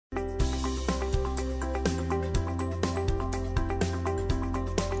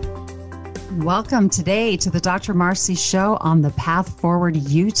Welcome today to the Dr. Marcy Show on the Path Forward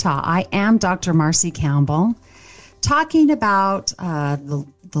Utah. I am Dr. Marcy Campbell, talking about the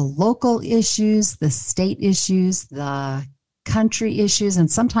local issues, the state issues, the country issues, and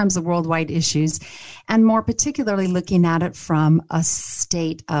sometimes the worldwide issues, and more particularly looking at it from a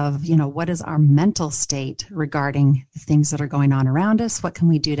state of, what is our mental state regarding the things that are going on around us? What can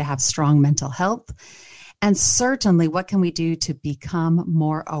we do to have strong mental health? And certainly, what can we do to become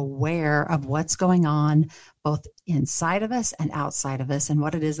more aware of what's going on both inside of us and outside of us, and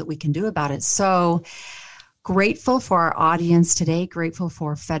what it is that we can do about it? So grateful for our audience today, grateful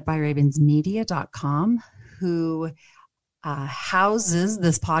for fedbyravensmedia.com, who houses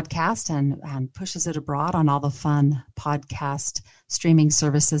this podcast and pushes it abroad on all the fun podcast streaming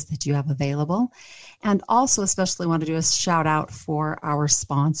services that you have available. And also especially want to do a shout out for our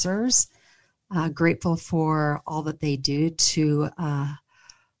sponsors. Grateful for all that they do to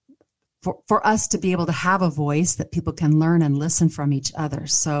for us to be able to have a voice that people can learn and listen from each other.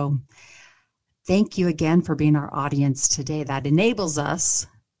 So thank you again for being our audience today. That enables us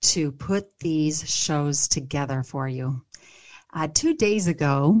to put these shows together for you. 2 days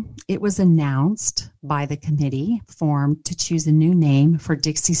ago, it was announced by the committee formed to choose a new name for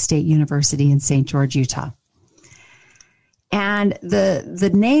Dixie State University in St. George, Utah. And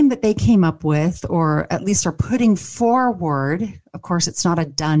the name that they came up with, or at least are putting forward, of course, it's not a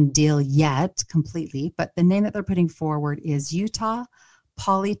done deal yet completely, but the name that they're putting forward is Utah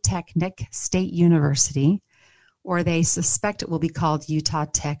Polytechnic State University, or they suspect it will be called Utah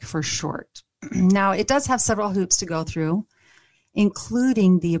Tech for short. Now, it does have several hoops to go through,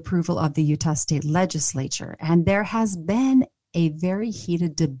 including the approval of the Utah State Legislature. And there has been a very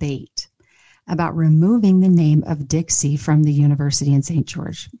heated debate about removing the name of Dixie from the university in St.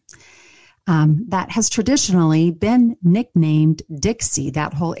 George. That has traditionally been nicknamed Dixie.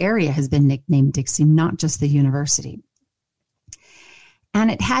 That whole area has been nicknamed Dixie, not just the university. And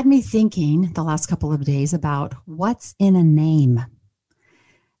it had me thinking the last couple of days about what's in a name.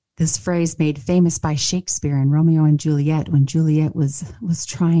 This phrase made famous by Shakespeare in Romeo and Juliet, when Juliet was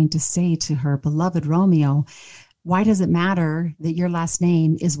trying to say to her beloved Romeo, why does it matter that your last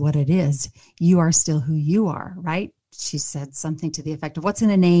name is what it is? You are still who you are, right? She said something to the effect of, what's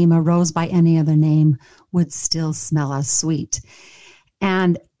in a name? A rose by any other name would still smell as sweet.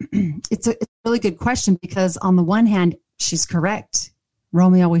 And it's a really good question, because on the one hand, she's correct.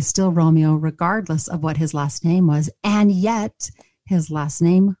 Romeo is still Romeo, regardless of what his last name was. And yet his last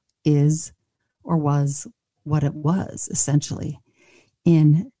name is or was what it was, essentially,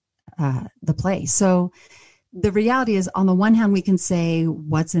 in the play. So the reality is, on the one hand, we can say,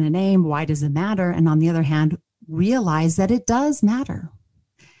 what's in a name? Why does it matter? And on the other hand, realize that it does matter.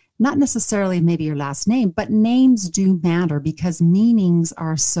 Not necessarily maybe your last name, but names do matter because meanings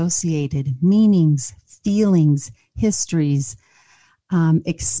are associated. Meanings, feelings, histories,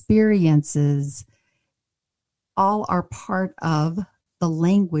 experiences, all are part of the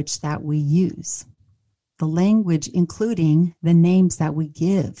language that we use. The language including the names that we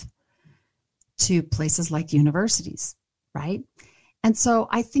give to places like universities, right? And so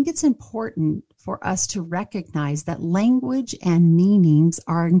I think it's important for us to recognize that language and meanings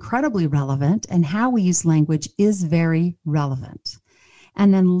are incredibly relevant, and how we use language is very relevant.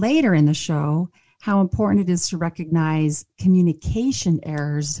 And then later in the show, how important it is to recognize communication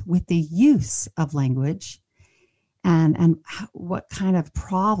errors with the use of language, and what kind of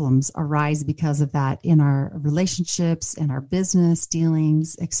problems arise because of that in our relationships, in our business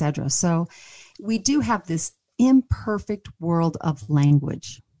dealings, etc. So we do have this imperfect world of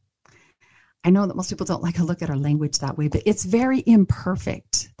language. I know that most people don't like to look at our language that way, but it's very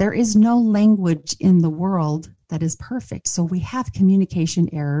imperfect. There is no language in the world that is perfect. So we have communication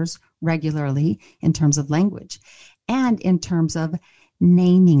errors regularly in terms of language and in terms of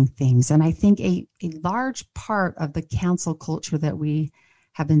naming things. And I think a large part of the cancel culture that we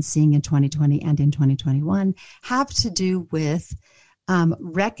have been seeing in 2020 and in 2021 have to do with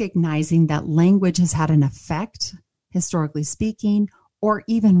recognizing that language has had an effect, historically speaking, or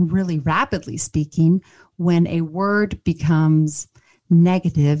even really rapidly speaking, when a word becomes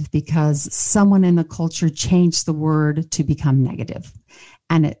negative because someone in the culture changed the word to become negative.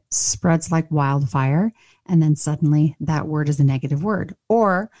 And it spreads like wildfire. And then suddenly that word is a negative word.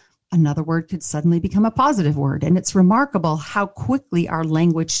 Or another word could suddenly become a positive word. And it's remarkable how quickly our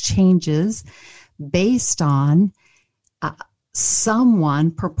language changes based on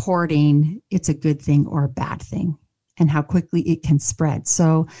someone purporting it's a good thing or a bad thing. and how quickly it can spread.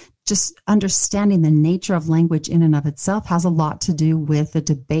 So just understanding the nature of language in and of itself has a lot to do with the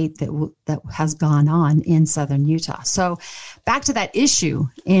debate that has gone on in southern Utah. So back to that issue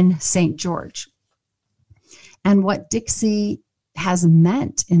in St. George and what Dixie has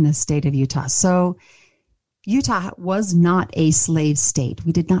meant in the state of Utah. So Utah was not a slave state.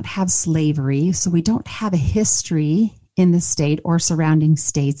 We did not have slavery, so we don't have a history in the state or surrounding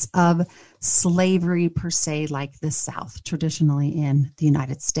states of slavery per se, like the South traditionally in the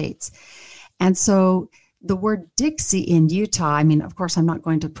United States. And so the word Dixie in Utah, I mean, of course, I'm not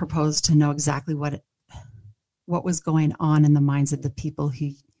going to propose to know exactly what was going on in the minds of the people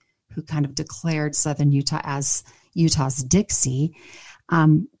who kind of declared southern Utah as Utah's Dixie.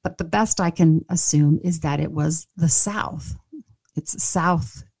 But the best I can assume is that it was the South. It's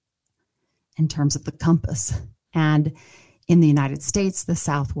South in terms of the compass. And in the United States, the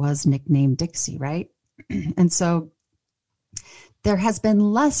South was nicknamed Dixie, right? And so there has been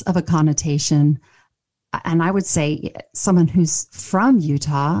less of a connotation. And I would say someone who's from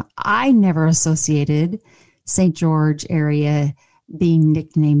Utah, I never associated St. George area being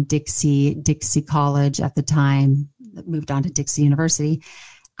nicknamed Dixie College at the time, moved on to Dixie University.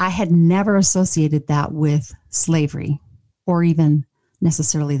 I had never associated that with slavery or even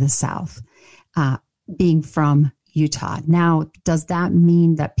necessarily the South, being from Utah. Now, does that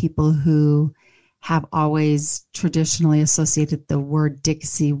mean that people who have always traditionally associated the word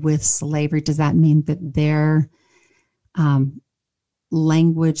Dixie with slavery, does that mean that their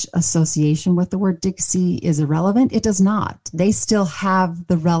language association with the word Dixie is irrelevant? It does not. They still have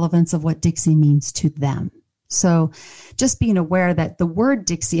the relevance of what Dixie means to them. So just being aware that the word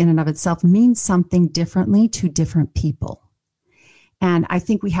Dixie in and of itself means something differently to different people. And I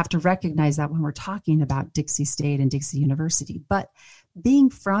think we have to recognize that when we're talking about Dixie State and Dixie University. But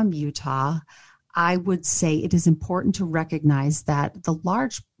being from Utah, I would say it is important to recognize that the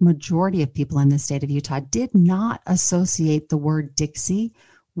large majority of people in the state of Utah did not associate the word Dixie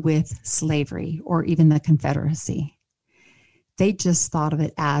with slavery or even the Confederacy. They just thought of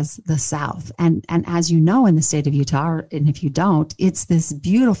it as the South. And as you know, in the state of Utah, and if you don't, it's this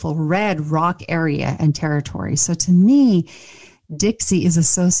beautiful red rock area and territory. So to me, Dixie is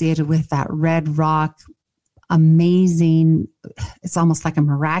associated with that red rock, amazing, it's almost like a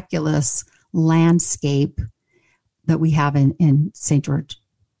miraculous landscape that we have in St. George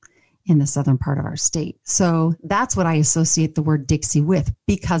in the southern part of our state. So that's what I associate the word Dixie with,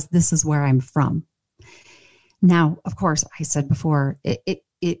 because this is where I'm from. Now, of course, I said before, it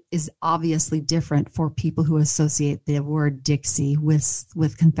is obviously different for people who associate the word Dixie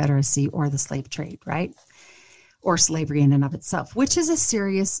with Confederacy or the slave trade, right? Or slavery in and of itself, which is a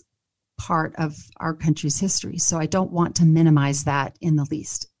serious part of our country's history. So I don't want to minimize that in the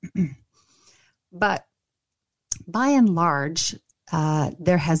least. But by and large,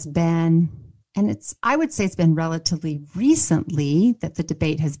 there has been, and I would say it's been relatively recently that the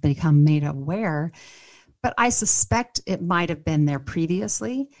debate has become made aware, but I suspect it might have been there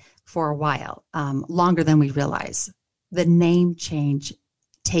previously for a while, longer than we realize. The name change,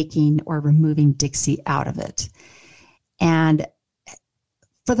 taking or removing Dixie out of it. And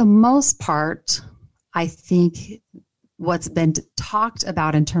for the most part, I think what's been talked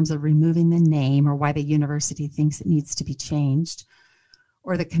about in terms of removing the name or why the university thinks it needs to be changed,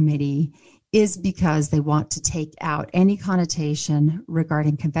 or the committee, is because they want to take out any connotation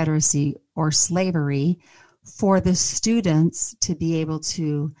regarding Confederacy or slavery for the students to be able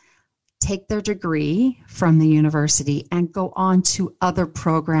to take their degree from the university and go on to other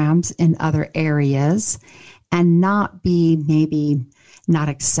programs in other areas and not be maybe not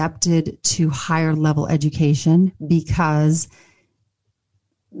accepted to higher level education because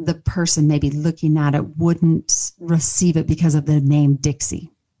the person maybe looking at it wouldn't receive it because of the name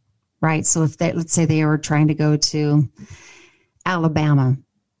Dixie, right? So if they, let's say they were trying to go to Alabama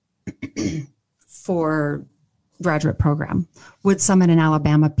for graduate program, would someone in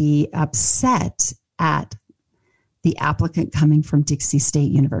Alabama be upset at the applicant coming from Dixie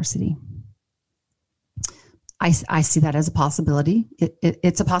State University? I see that as a possibility.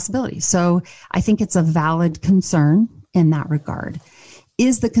 It's a possibility. So I think it's a valid concern in that regard.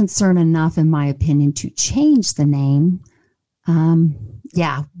 Is the concern enough, in my opinion, to change the name?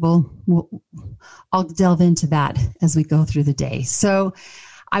 Yeah, I'll delve into that as we go through the day. So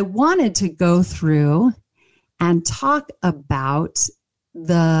I wanted to go through and talk about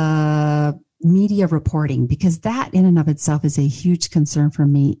the media reporting, because that in and of itself is a huge concern for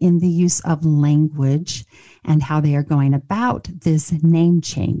me in the use of language and how they are going about this name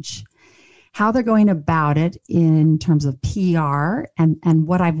change. how they're going about it in terms of PR and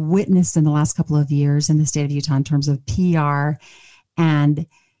what I've witnessed in the last couple of years in the state of Utah in terms of PR and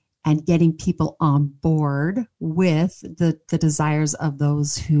getting people on board with the desires of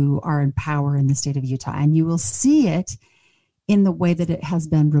those who are in power in the state of Utah. And you will see it in the way that it has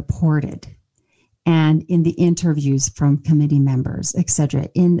been reported and in the interviews from committee members, et cetera,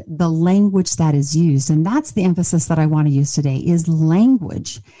 in the language that is used. And that's the emphasis that I want to use today is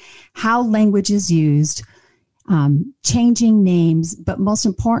language, how language is used, changing names, but most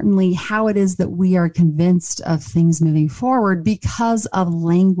importantly, how it is that we are convinced of things moving forward because of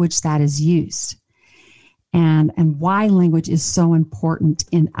language that is used and why language is so important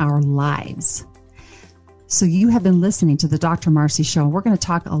in our lives. So you have been listening to the Dr. Marcy Show. We're going to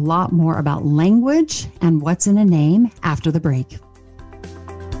talk a lot more about language and what's in a name after the break.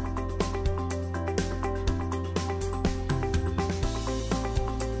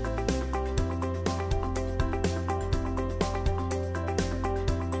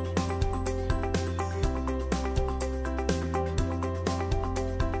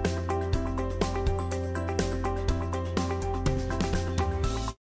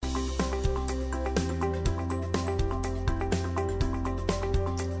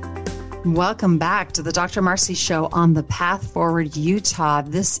 Welcome back to the Dr. Marcy Show on the Path Forward Utah.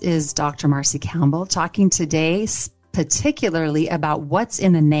 This is Dr. Marcy Campbell talking today particularly about what's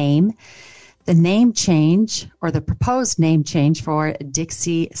in a name, the name change or the proposed name change for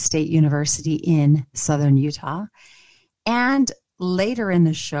Dixie State University in Southern Utah. And later in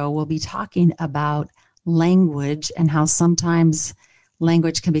the show, we'll be talking about language and how sometimes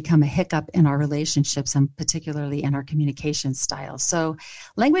language can become a hiccup in our relationships and particularly in our communication style. So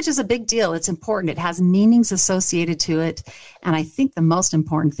language is a big deal. It's important. It has meanings associated to it. And I think the most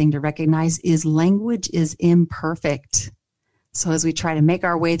important thing to recognize is language is imperfect. So as we try to make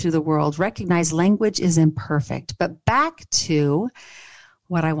our way through the world, recognize language is imperfect. But back to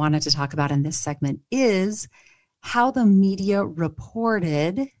what I wanted to talk about in this segment is how the media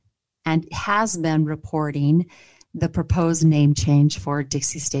reported and has been reporting the proposed name change for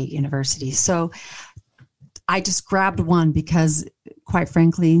Dixie State University. So I just grabbed one because, quite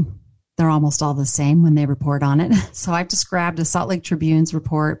frankly, they're almost all the same when they report on it. So I've just grabbed a Salt Lake Tribune's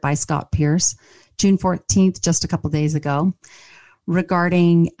report by Scott Pierce, June 14th, just a couple days ago,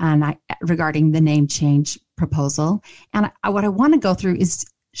 regarding the name change proposal. And what I want to go through is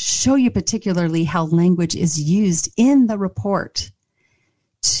show you particularly how language is used in the report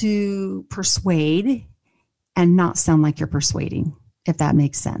to persuade and not sound like you're persuading, if that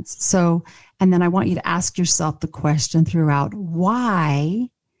makes sense. So, and then I want you to ask yourself the question throughout, why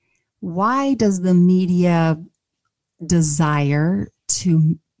does the media desire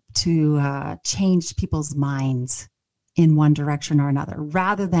to change people's minds in one direction or another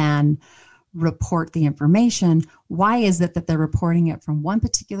rather than report the information? Why is it that they're reporting it from one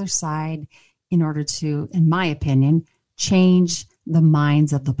particular side in order to, in my opinion, change the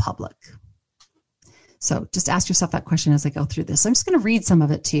minds of the public? So just ask yourself that question as I go through this. I'm just going to read some of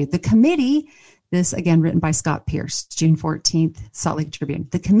it to you. The committee, this again written by Scott Pierce, June 14th, Salt Lake Tribune.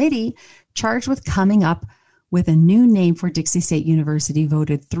 The committee charged with coming up with a new name for Dixie State University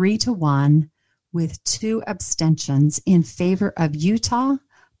voted 3-1 with 2 abstentions in favor of Utah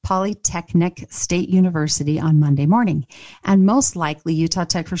Polytechnic State University on Monday morning, and most likely Utah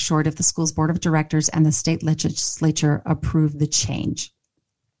Tech for short if the school's board of directors and the state legislature approve the change.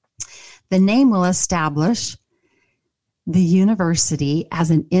 The name will establish the university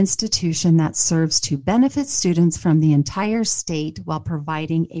as an institution that serves to benefit students from the entire state while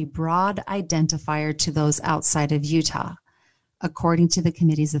providing a broad identifier to those outside of Utah, according to the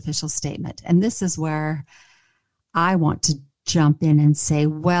committee's official statement. And this is where I want to jump in and say,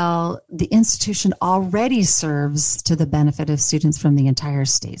 well, the institution already serves to the benefit of students from the entire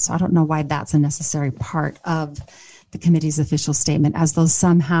state. So I don't know why that's a necessary part of the committee's official statement, as though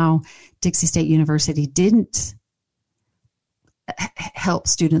somehow Dixie State University didn't help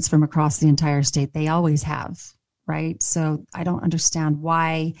students from across the entire state. They always have, right? So I don't understand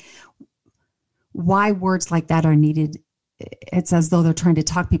why words like that are needed. It's as though they're trying to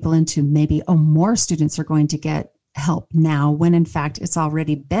talk people into maybe, more students are going to get help now, when in fact it's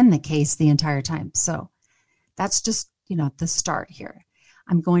already been the case the entire time. So that's just, the start here.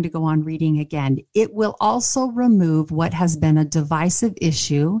 I'm going to go on reading again. It will also remove what has been a divisive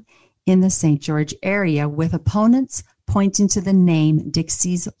issue in the St. George area, with opponents pointing to the name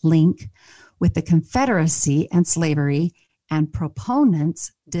Dixie's link with the Confederacy and slavery, and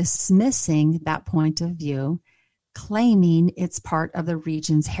proponents dismissing that point of view, claiming it's part of the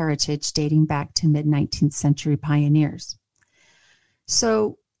region's heritage dating back to mid-19th century pioneers.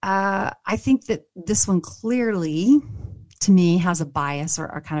 So I think that this one clearly, to me, has a bias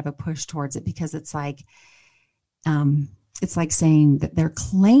or kind of a push towards it, because it's like saying that they're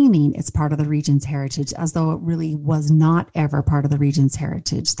claiming it's part of the region's heritage as though it really was not ever part of the region's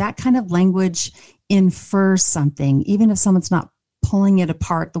heritage. That kind of language infers something, even if someone's not pulling it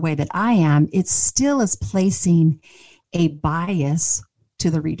apart the way that I am. It still is placing a bias to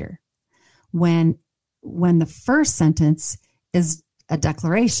the reader. When the first sentence is a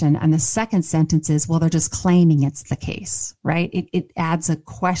declaration and the second sentence is, well, they're just claiming it's the case, right? It adds a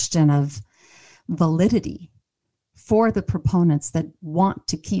question of validity for the proponents that want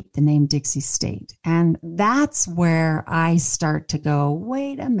to keep the name Dixie State. And that's where I start to go,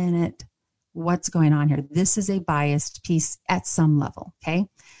 wait a minute, what's going on here? This is a biased piece at some level, okay?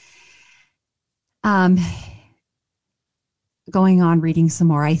 Going on, reading some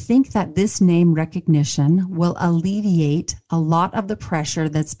more. I think that this name recognition will alleviate a lot of the pressure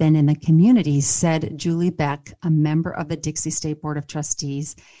that's been in the community, said Julie Beck, a member of the Dixie State Board of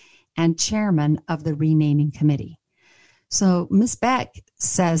Trustees and chairman of the renaming committee. So Ms. Beck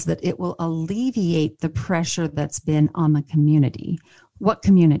says that it will alleviate the pressure that's been on the community. What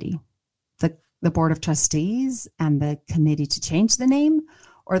community? The Board of Trustees and the committee to change the name,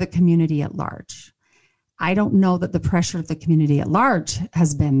 or the community at large? I don't know that the pressure of the community at large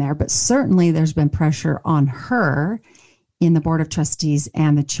has been there, but certainly there's been pressure on her in the Board of Trustees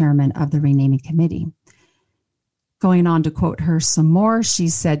and the chairman of the renaming committee. Going on to quote her some more, she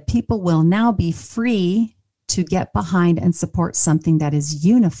said, people will now be free to get behind and support something that is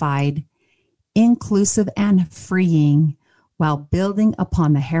unified, inclusive, and freeing while building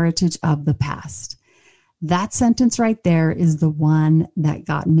upon the heritage of the past. That sentence right there is the one that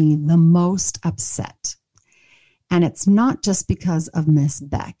got me the most upset. And it's not just because of Miss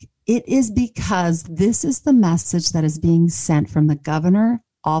Beck. It is because this is the message that is being sent from the governor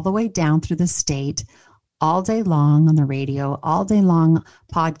all the way down through the state, all day long on the radio, all day long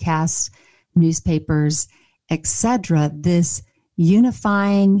podcasts, newspapers, etc. This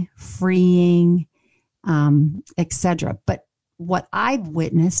unifying, freeing, etc. But what I've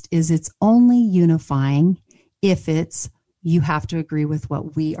witnessed is it's only unifying if it's you have to agree with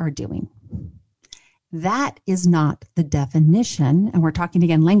what we are doing. That is not the definition, and we're talking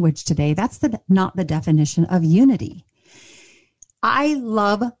again language today, that's not the definition of unity. I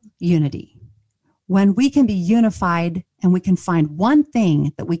love unity. When we can be unified and we can find one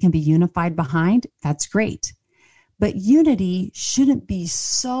thing that we can be unified behind, that's great. But unity shouldn't be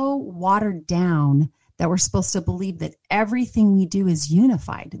so watered down that we're supposed to believe that everything we do is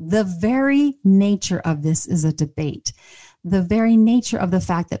unified. The very nature of this is a debate. The very nature of the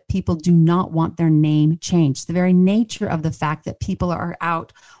fact that people do not want their name changed. The very nature of the fact that people are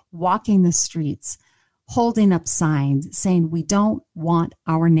out walking the streets, holding up signs, saying we don't want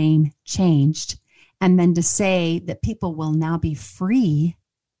our name changed. And then to say that people will now be free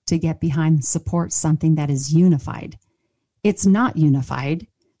to get behind and support something that is unified. It's not unified,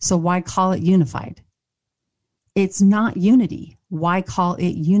 so why call it unified? It's not unity. Why call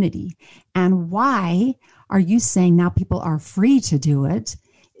it unity? And why are you saying now people are free to do it?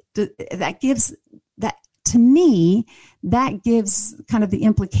 That gives, that to me, that gives kind of the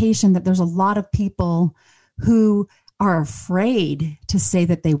implication that there's a lot of people who are afraid to say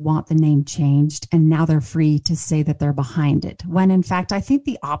that they want the name changed, and now they're free to say that they're behind it. When in fact, I think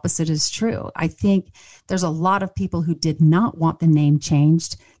the opposite is true. I think there's a lot of people who did not want the name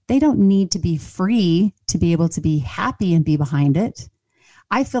changed. They don't need to be free to be able to be happy and be behind it.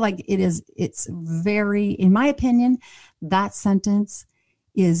 I feel like it's very, in my opinion, that sentence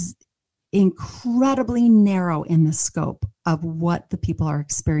is incredibly narrow in the scope of what the people are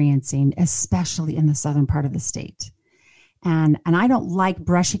experiencing, especially in the southern part of the state. And I don't like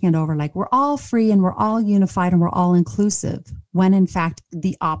brushing it over like we're all free and we're all unified and we're all inclusive, when in fact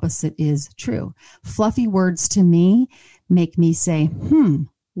the opposite is true. Fluffy words to me make me say,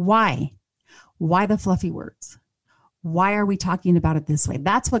 why? Why the fluffy words? Why are we talking about it this way?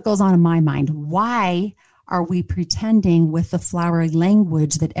 That's what goes on in my mind. Why are we pretending with the flowery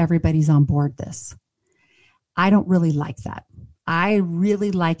language that everybody's on board this? I don't really like that. I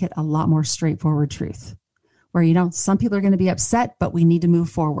really like it a lot more straightforward truth, where, some people are going to be upset, but we need to move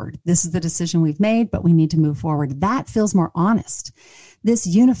forward. This is the decision we've made, but we need to move forward. That feels more honest. This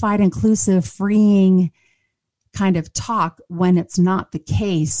unified, inclusive, freeing kind of talk, when it's not the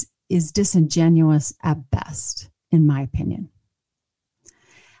case, is disingenuous at best, in my opinion.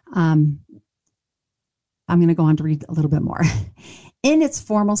 I'm going to go on to read a little bit more. In its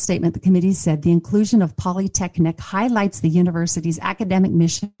formal statement, the committee said the inclusion of Polytechnic highlights the university's academic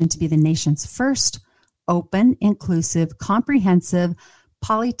mission to be the nation's first open, inclusive, comprehensive,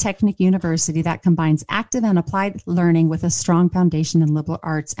 Polytechnic University that combines active and applied learning with a strong foundation in liberal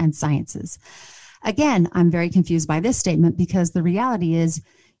arts and sciences. Again, I'm very confused by this statement because the reality is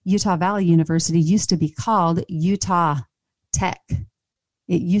Utah Valley University used to be called Utah Tech.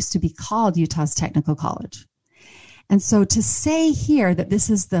 It used to be called Utah's Technical College. And so to say here that this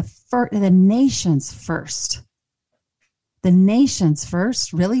is the nation's first,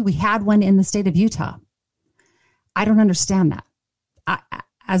 really? We had one in the state of Utah. I don't understand that.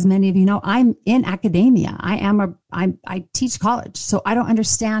 As many of you know, I'm in academia. I teach college. So I don't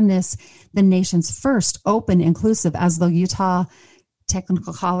understand this, the nation's first open, inclusive, as though Utah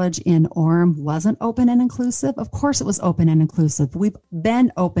Technical College in Orem wasn't open and inclusive. Of course it was open and inclusive. We've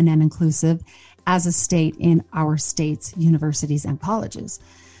been open and inclusive as a state in our state's universities and colleges.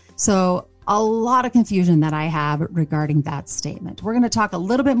 So a lot of confusion that I have regarding that statement. We're going to talk a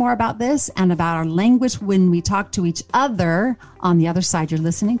little bit more about this and about our language when we talk to each other on the other side. You're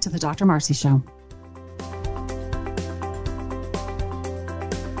listening to the Dr. Marcy Show.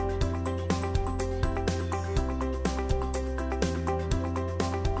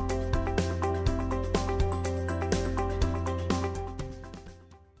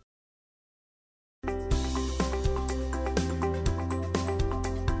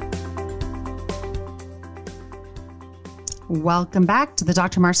 Welcome back to the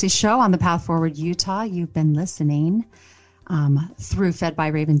Dr. Marcy Show on the Path Forward Utah. You've been listening through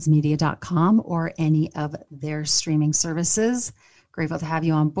fedbyravensmedia.com or any of their streaming services. Grateful to have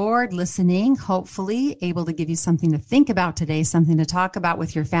you on board, listening, hopefully able to give you something to think about today, something to talk about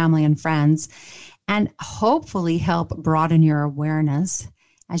with your family and friends, and hopefully help broaden your awareness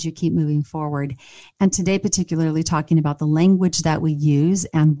as you keep moving forward. And today, particularly talking about the language that we use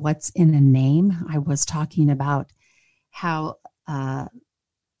and what's in a name. I was talking about how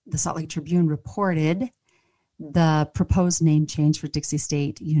the Salt Lake Tribune reported the proposed name change for Dixie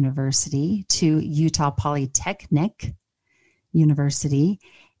State University to Utah Polytechnic University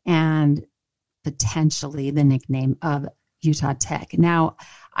and potentially the nickname of Utah Tech. Now,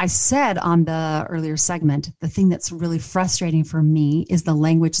 I said on the earlier segment, the thing that's really frustrating for me is the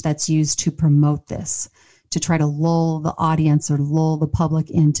language that's used to promote this, to try to lull the audience or lull the public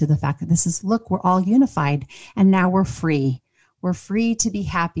into the fact that this is, look, we're all unified and now we're free. We're free to be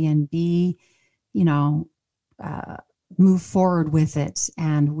happy and be, move forward with it.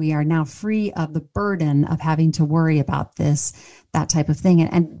 And we are now free of the burden of having to worry about this, that type of thing.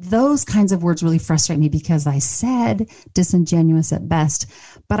 And those kinds of words really frustrate me because I said disingenuous at best.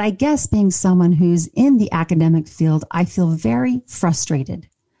 But I guess being someone who's in the academic field, I feel very frustrated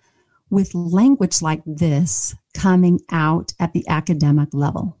with language like this coming out at the academic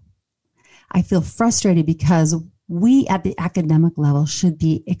level. I feel frustrated because we at the academic level should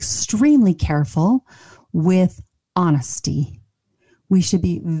be extremely careful with honesty. We should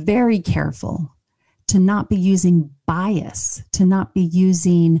be very careful to not be using bias, to not be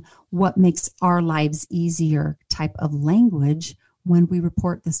using what makes our lives easier type of language when we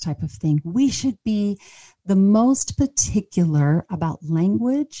report this type of thing. We should be the most particular about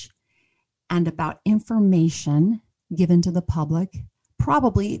language and about information given to the public,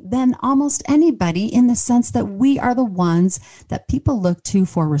 probably than almost anybody, in the sense that we are the ones that people look to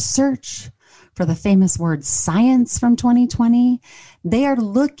for research, for the famous word science from 2020. They are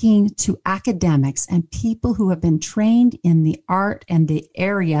looking to academics and people who have been trained in the art and the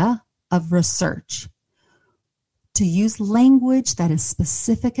area of research to use language that is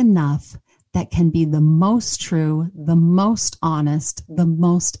specific enough that can be the most true, the most honest, the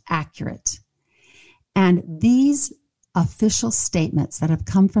most accurate. And these official statements that have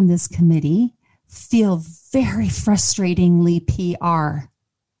come from this committee feel very frustratingly PR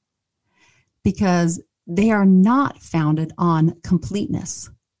because they are not founded on completeness.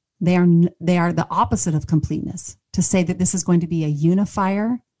 They are the opposite of completeness. To say that this is going to be a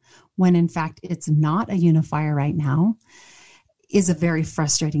unifier when in fact it's not a unifier right now is a very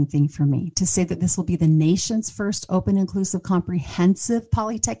frustrating thing for me. To say that this will be the nation's first open, inclusive, comprehensive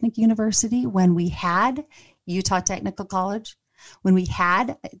polytechnic university when we had Utah Technical College, when we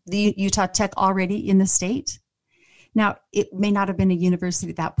had the Utah Tech already in the state. Now, it may not have been a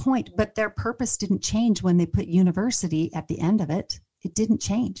university at that point, but their purpose didn't change when they put university at the end of it. It didn't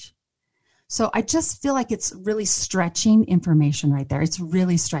change. So I just feel like it's really stretching information right there. It's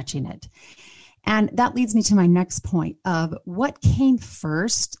really stretching it. And that leads me to my next point of what came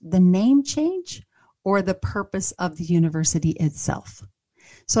first, the name change or the purpose of the university itself.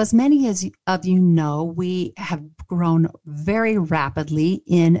 So as many of you know, we have grown very rapidly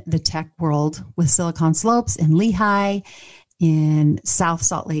in the tech world with Silicon Slopes in Lehi, in South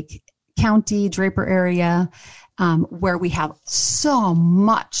Salt Lake County, Draper area, where we have so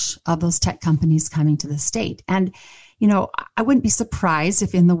much of those tech companies coming to the state. And, I wouldn't be surprised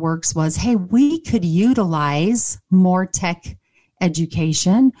if in the works was, hey, we could utilize more tech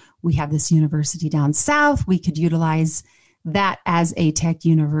education. We have this university down south. We could utilize that as a tech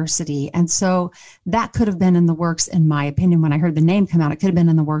university. And so that could have been in the works, in my opinion. When I heard the name come out, it could have been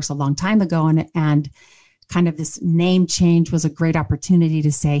in the works a long time ago. And kind of this name change was a great opportunity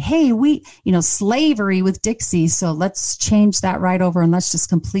to say, hey, slavery with Dixie. So let's change that right over and let's just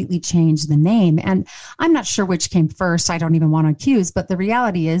completely change the name. And I'm not sure which came first. I don't even want to accuse, but the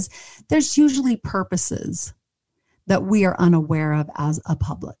reality is there's usually purposes that we are unaware of as a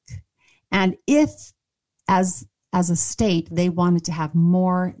public. And if as a state, they wanted to have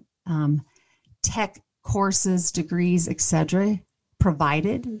more tech courses, degrees, etc.,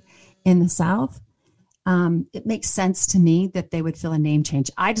 provided in the South, it makes sense to me that they would feel a name change.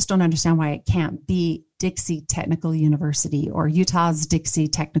 I just don't understand why it can't be Dixie Technical University or Utah's Dixie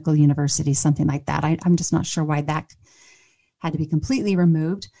Technical University, something like that. I'm just not sure why that had to be completely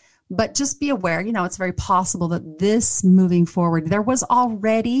removed. But just be aware, it's very possible that this moving forward, there was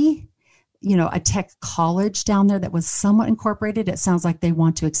already, a tech college down there that was somewhat incorporated. It sounds like they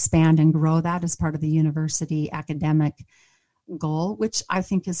want to expand and grow that as part of the university academic goal, which I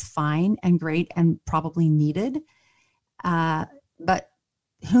think is fine and great and probably needed. But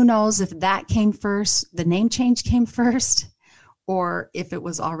who knows if that came first, the name change came first, or if it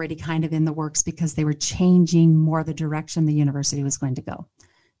was already kind of in the works because they were changing more the direction the university was going to go.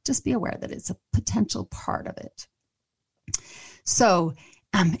 Just be aware that it's a potential part of it. So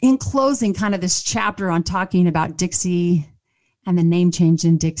in closing, kind of this chapter on talking about Dixie and the name change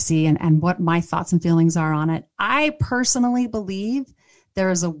in Dixie and what my thoughts and feelings are on it, I personally believe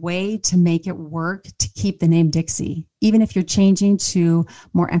there is a way to make it work to keep the name Dixie, even if you're changing to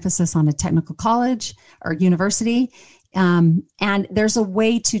more emphasis on a technical college or university. And there's a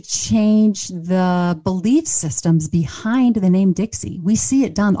way to change the belief systems behind the name Dixie. We see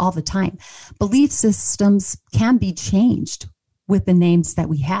it done all the time. Belief systems can be changed with the names that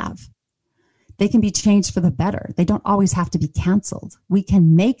we have. They can be changed for the better. They don't always have to be canceled. We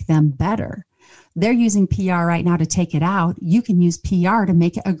can make them better. They're using PR right now to take it out. You can use PR to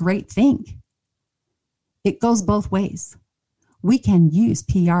make it a great thing. It goes both ways. We can use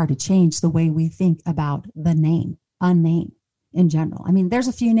PR to change the way we think about the name, a name in general. I mean, there's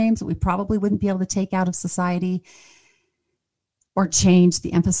a few names that we probably wouldn't be able to take out of society or change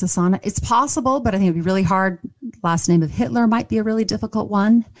the emphasis on it. It's possible, but I think it'd be really hard. Last name of Hitler might be a really difficult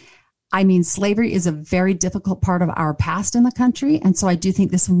one. I mean, slavery is a very difficult part of our past in the country. And so I do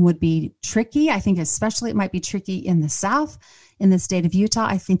think this one would be tricky. I think especially it might be tricky in the South, in the state of Utah.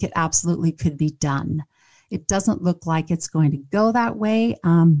 I think it absolutely could be done. It doesn't look like it's going to go that way.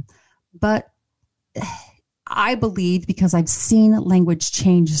 But I believe, because I've seen language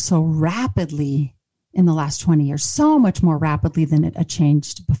change so rapidly in the last 20 years, so much more rapidly than it had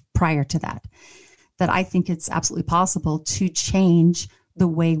changed prior to that, that I think it's absolutely possible to change the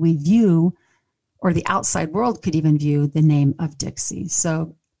way we view, or the outside world could even view, the name of Dixie.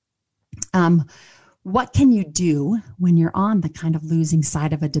 So what can you do when you're on the kind of losing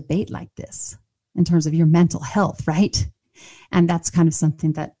side of a debate like this in terms of your mental health, right? And that's kind of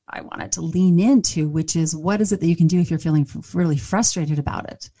something that I wanted to lean into, which is, what is it that you can do if you're feeling really frustrated about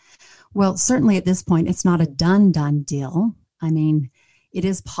it? Well, certainly at this point, it's not a done deal. I mean, it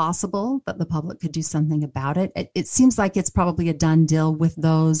is possible that the public could do something about it. It seems like it's probably a done deal with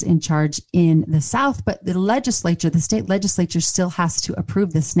those in charge in the South, but the legislature, the state legislature, still has to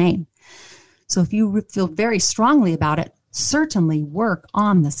approve this name. So if you feel very strongly about it, certainly work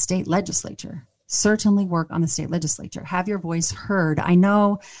on the state legislature. Certainly work on the state legislature. Have your voice heard. I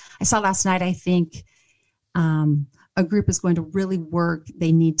know, I saw last night, I think a group is going to really work.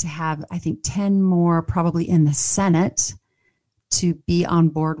 They need to have, I think, 10 more probably in the Senate to be on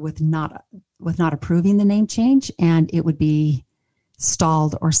board with not approving the name change, and it would be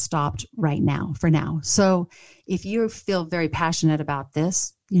stalled or stopped right now for now. So if you feel very passionate about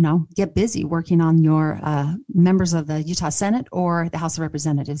this, get busy working on your members of the Utah Senate or the House of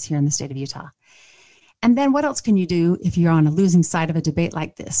Representatives here in the state of Utah. And then what else can you do if you're on a losing side of a debate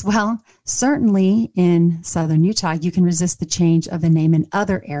like this? Well, certainly in southern Utah, you can resist the change of the name in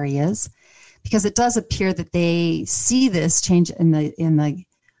other areas, because it does appear that they see this change in the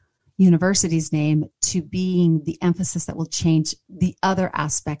university's name to being the emphasis that will change the other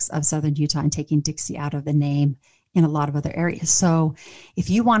aspects of southern Utah and taking Dixie out of the name in a lot of other areas. So if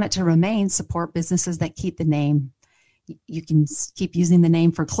you want it to remain, support businesses that keep the name. You can keep using the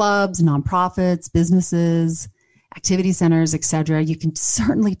name for clubs, nonprofits, businesses, activity centers, etc. You can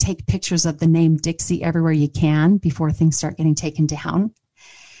certainly take pictures of the name Dixie everywhere you can before things start getting taken down.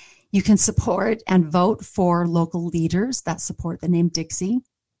 You can support and vote for local leaders that support the name Dixie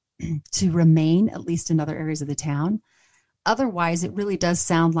to remain, at least in other areas of the town. Otherwise, it really does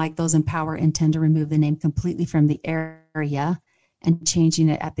sound like those in power intend to remove the name completely from the area, and changing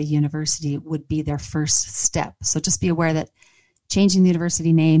it at the university would be their first step. So just be aware that changing the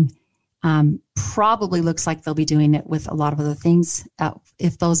university name probably looks like they'll be doing it with a lot of other things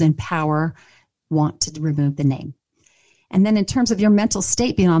if those in power want to remove the name. And then in terms of your mental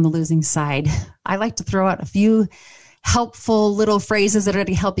state being on the losing side, I like to throw out a few helpful little phrases that are going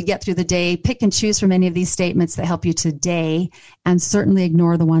to help you get through the day. Pick and choose from any of these statements that help you today, and certainly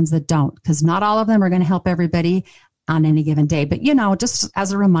ignore the ones that don't, because not all of them are going to help everybody on any given day. But, just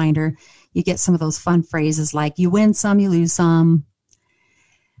as a reminder, you get some of those fun phrases like you win some, you lose some.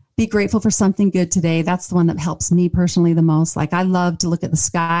 Be grateful for something good today. That's the one that helps me personally the most. Like, I love to look at the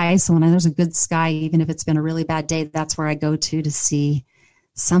sky. So when there's a good sky, even if it's been a really bad day, that's where I go to see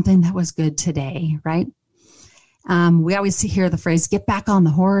something that was good today, right? We always hear the phrase, get back on the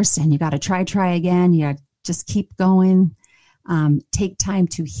horse, and you got to try again. You just keep going. Take time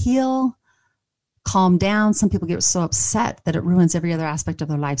to heal, calm down. Some people get so upset that it ruins every other aspect of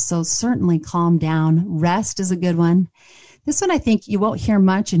their life. So certainly calm down. Rest is a good one. This one I think you won't hear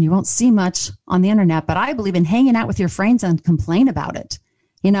much and you won't see much on the internet, but I believe in hanging out with your friends and complain about it.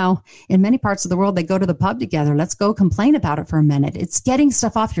 In many parts of the world, they go to the pub together. Let's go complain about it for a minute. It's getting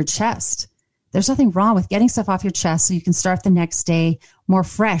stuff off your chest. There's nothing wrong with getting stuff off your chest so you can start the next day more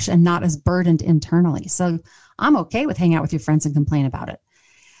fresh and not as burdened internally. So I'm okay with hanging out with your friends and complain about it.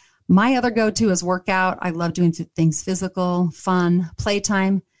 My other go-to is workout. I love doing things physical, fun,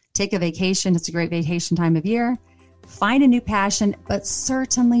 playtime. Take a vacation. It's a great vacation time of year. Find a new passion, but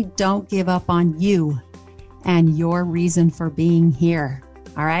certainly don't give up on you and your reason for being here.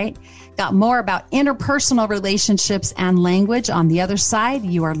 All right? Got more about interpersonal relationships and language on the other side.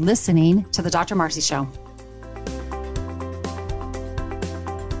 You are listening to The Dr. Marcy Show.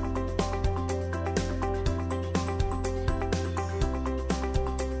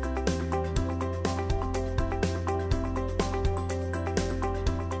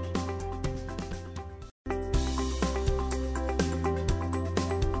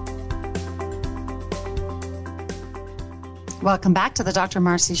 Welcome back to the Dr.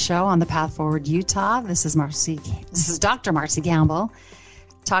 Marcy Show on the Path Forward Utah. This is Dr. Marcy Gamble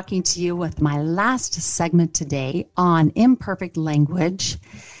talking to you with my last segment today on imperfect language,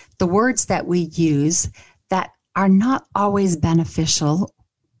 the words that we use that are not always beneficial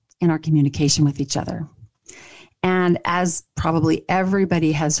in our communication with each other. And as probably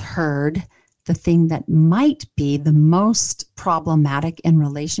everybody has heard, the thing that might be the most problematic in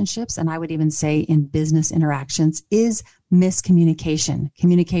relationships, and I would even say in business interactions, is miscommunication,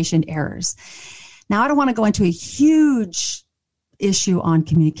 communication errors. Now, I don't want to go into a huge issue on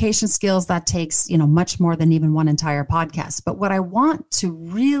communication skills. That takes, much more than even one entire podcast. But what I want to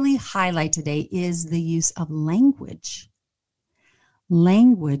really highlight today is the use of language.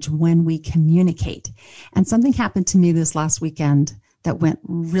 Language when we communicate. And something happened to me this last weekend that went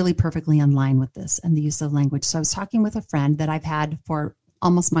really perfectly in line with this and the use of language. So I was talking with a friend that I've had for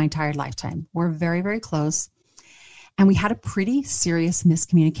almost my entire lifetime. We're very, very close. And we had a pretty serious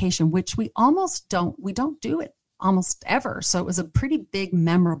miscommunication, which we don't do it almost ever. So it was a pretty big,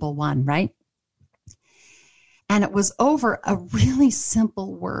 memorable one, right? And it was over a really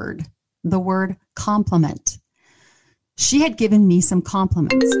simple word, the word compliment. She had given me some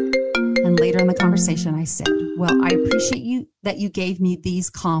compliments. And later in the conversation, I said, well, I appreciate that you gave me these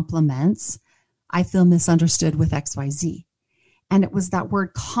compliments. I feel misunderstood with XYZ. And it was that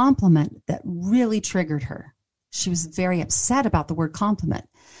word compliment that really triggered her. She was very upset about the word compliment.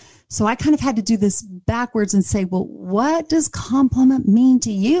 So I kind of had to do this backwards and say, well, what does compliment mean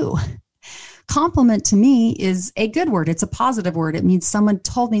to you? Compliment to me is a good word. It's a positive word. It means someone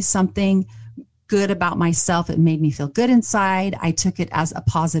told me something good about myself. It made me feel good inside. I took it as a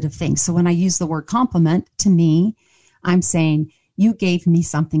positive thing. So when I use the word compliment, to me, I'm saying you gave me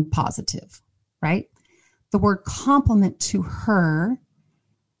something positive, right? The word compliment to her,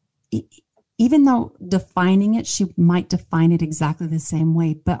 even though defining it, she might define it exactly the same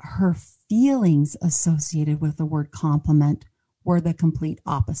way, but her feelings associated with the word compliment were the complete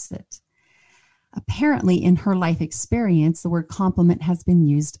opposite. Apparently, in her life experience, the word compliment has been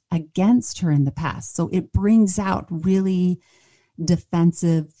used against her in the past. So it brings out really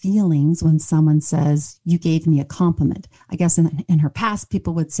defensive feelings when someone says, you gave me a compliment. I guess in her past,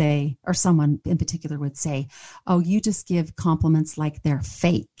 people would say, or someone in particular would say, oh, you just give compliments like they're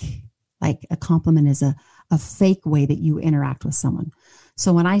fake. Like a compliment is a a fake way that you interact with someone.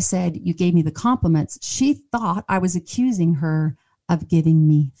 So when I said you gave me the compliments, she thought I was accusing her of giving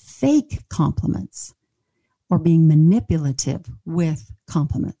me fake compliments or being manipulative with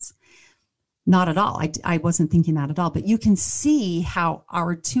compliments. Not at all. I wasn't thinking that at all. But you can see how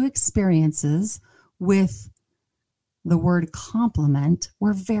our two experiences with the word compliment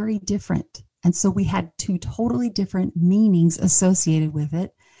were very different. And so we had two totally different meanings associated with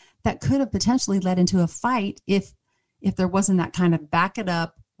it that could have potentially led into a fight if there wasn't that kind of back it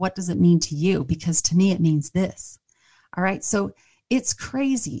up. What does it mean to you? Because to me, it means this. All right. So it's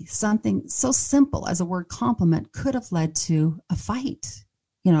crazy. Something so simple as a word compliment could have led to a fight,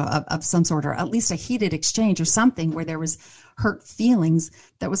 of some sort, or at least a heated exchange or something where there was hurt feelings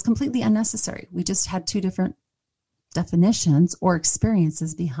that was completely unnecessary. We just had two different definitions or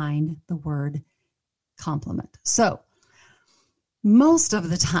experiences behind the word compliment. So most of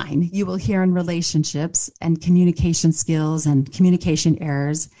the time you will hear in relationships and communication skills and communication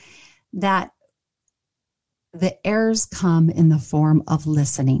errors that the errors come in the form of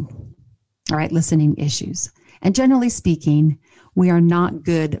listening. All right, listening issues. And generally speaking, we are not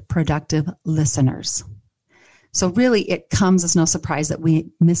good, productive listeners. So really, it comes as no surprise that we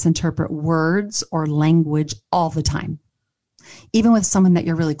misinterpret words or language all the time. Even with someone that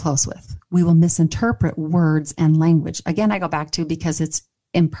you're really close with, we will misinterpret words and language. Again, I go back to because it's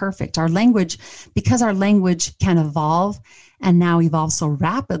imperfect. Because our language can evolve and now evolve so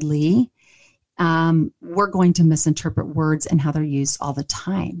rapidly, we're going to misinterpret words and how they're used all the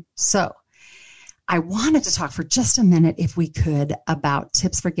time. So I wanted to talk for just a minute, if we could, about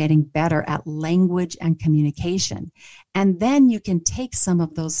tips for getting better at language and communication. And then you can take some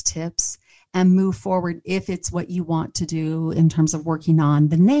of those tips and move forward if it's what you want to do in terms of working on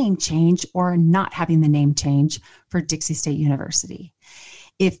the name change or not having the name change for Dixie State University.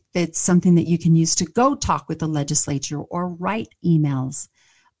 If it's something that you can use to go talk with the legislature or write emails,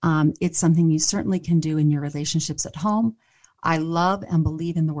 it's something you certainly can do in your relationships at home. I love and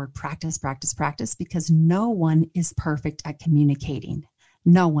believe in the word practice, practice, practice, because no one is perfect at communicating.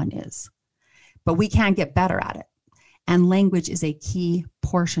 No one is. But we can get better at it. And language is a key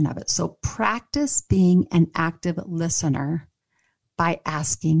portion of it. So practice being an active listener by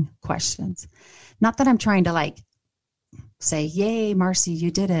asking questions. Not that I'm trying to say, yay, Marcy,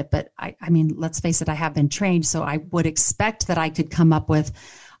 you did it. But I mean, let's face it, I have been trained. So I would expect that I could come up with,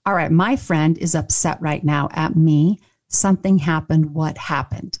 all right, my friend is upset right now at me. Something happened. What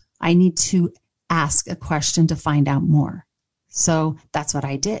happened? I need to ask a question to find out more. So that's what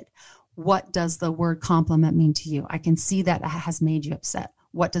I did. What does the word compliment mean to you? I can see that it has made you upset.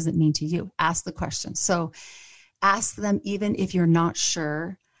 What does it mean to you? Ask the question. So ask them even if you're not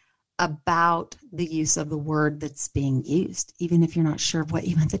sure about the use of the word that's being used, even if you're not sure of what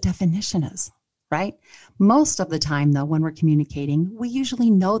even the definition is, right? Most of the time, though, when we're communicating, we usually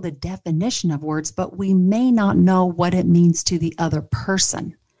know the definition of words, but we may not know what it means to the other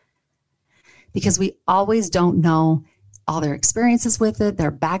person because we always don't know all their experiences with it,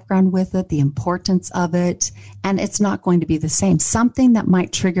 their background with it, the importance of it, and it's not going to be the same. Something that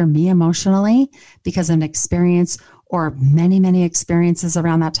might trigger me emotionally because of an experience or many, many experiences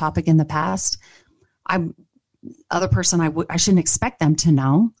around that topic in the past, I shouldn't expect them to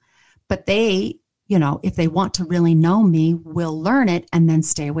know, but they, if they want to really know me, will learn it and then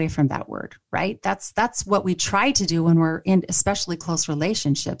stay away from that word, right? That's what we try to do when we're in especially close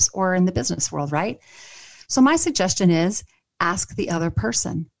relationships or in the business world, right? So my suggestion is ask the other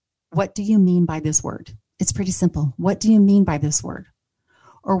person, what do you mean by this word? It's pretty simple. What do you mean by this word?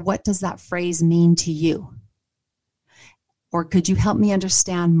 Or what does that phrase mean to you? Or could you help me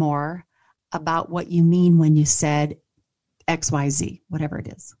understand more about what you mean when you said XYZ, whatever it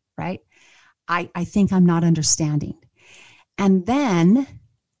is, right? I think I'm not understanding. And then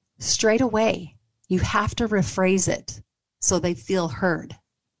straight away, you have to rephrase it so they feel heard.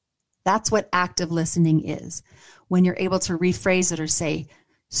 That's what active listening is. When you're able to rephrase it or say,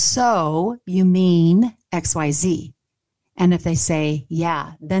 so you mean XYZ. And if they say,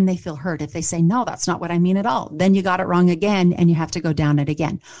 yeah, then they feel heard. If they say, no, that's not what I mean at all, then you got it wrong again and you have to go down it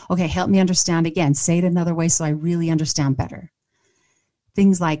again. Okay, help me understand again. Say it another way so I really understand better.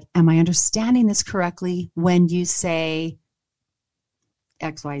 Things like, am I understanding this correctly? When you say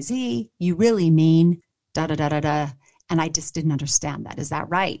XYZ, you really mean da da da da da. And I just didn't understand that. Is that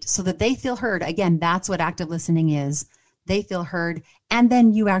right? So that they feel heard. Again, that's what active listening is. They feel heard. And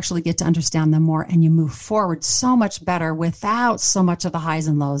then you actually get to understand them more and you move forward so much better without so much of the highs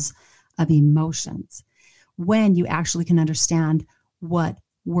and lows of emotions. When you actually can understand what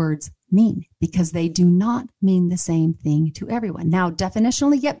words mean, because they do not mean the same thing to everyone. Now,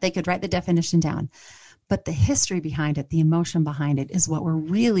 definitionally, yep, they could write the definition down. But the history behind it, the emotion behind it, is what we're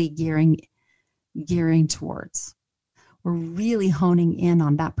really gearing towards. We're really honing in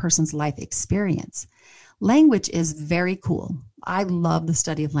on that person's life experience. Language is very cool. I love the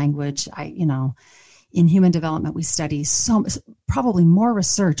study of language. In human development, we study probably more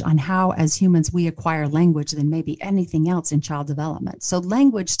research on how, as humans, we acquire language than maybe anything else in child development. So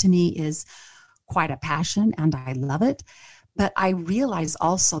language to me is quite a passion, and I love it. But I realize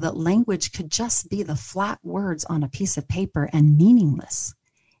also that language could just be the flat words on a piece of paper and meaningless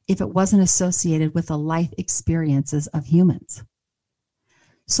if it wasn't associated with the life experiences of humans.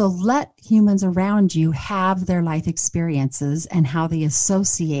 So let humans around you have their life experiences and how they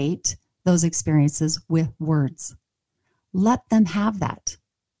associate those experiences with words. Let them have that.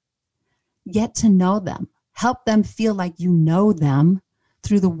 Get to know them. Help them feel like you know them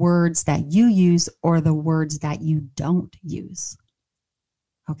through the words that you use or the words that you don't use.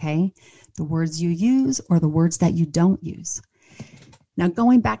 Okay? The words you use or the words that you don't use. Now,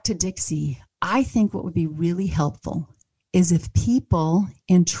 going back to Dixie, I think what would be really helpful is if people,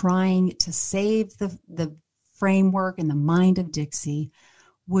 in trying to save the framework and the mind of Dixie,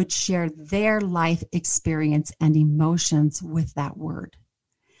 would share their life experience and emotions with that word.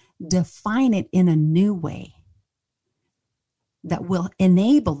 Define it in a new way that will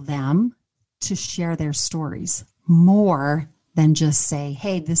enable them to share their stories more than just say,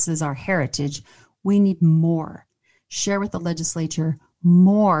 hey, this is our heritage. We need more. Share with the legislature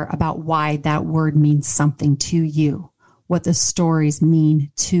more about why that word means something to you, what the stories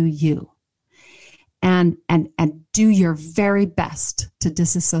mean to you. And do your very best to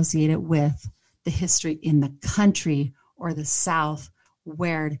disassociate it with the history in the country or the South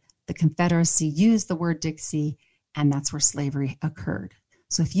where the Confederacy used the word Dixie, and that's where slavery occurred.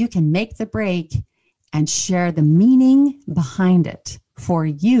 So if you can make the break and share the meaning behind it for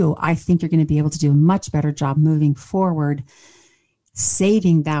you, I think you're going to be able to do a much better job moving forward,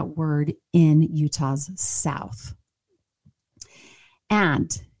 saving that word in Utah's South.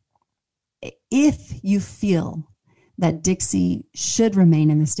 And if you feel that Dixie should remain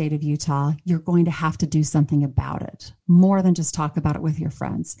in the state of Utah, you're going to have to do something about it, more than just talk about it with your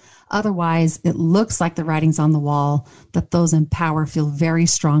friends. Otherwise, it looks like the writing's on the wall that those in power feel very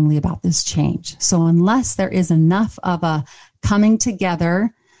strongly about this change. So unless there is enough of a coming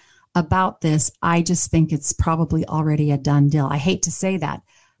together about this, I just think it's probably already a done deal. I hate to say that,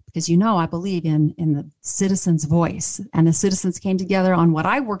 because I believe in the citizens' voice, and the citizens came together on what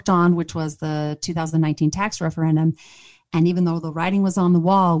I worked on, which was the 2019 tax referendum. And even though the writing was on the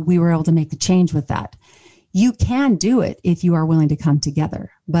wall, we were able to make the change with that. You can do it if you are willing to come together.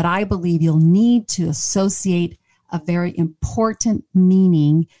 But I believe you'll need to associate a very important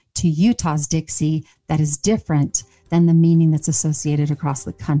meaning to Utah's Dixie that is different than the meaning that's associated across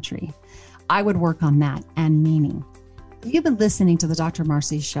the country. I would work on that and meaning. You've been listening to the Dr.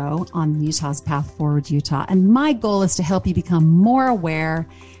 Marcy Show on Utah's Path Forward Utah, and my goal is to help you become more aware,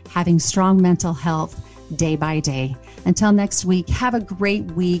 having strong mental health day by day. Until next week, have a great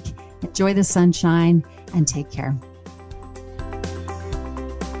week, enjoy the sunshine, and take care.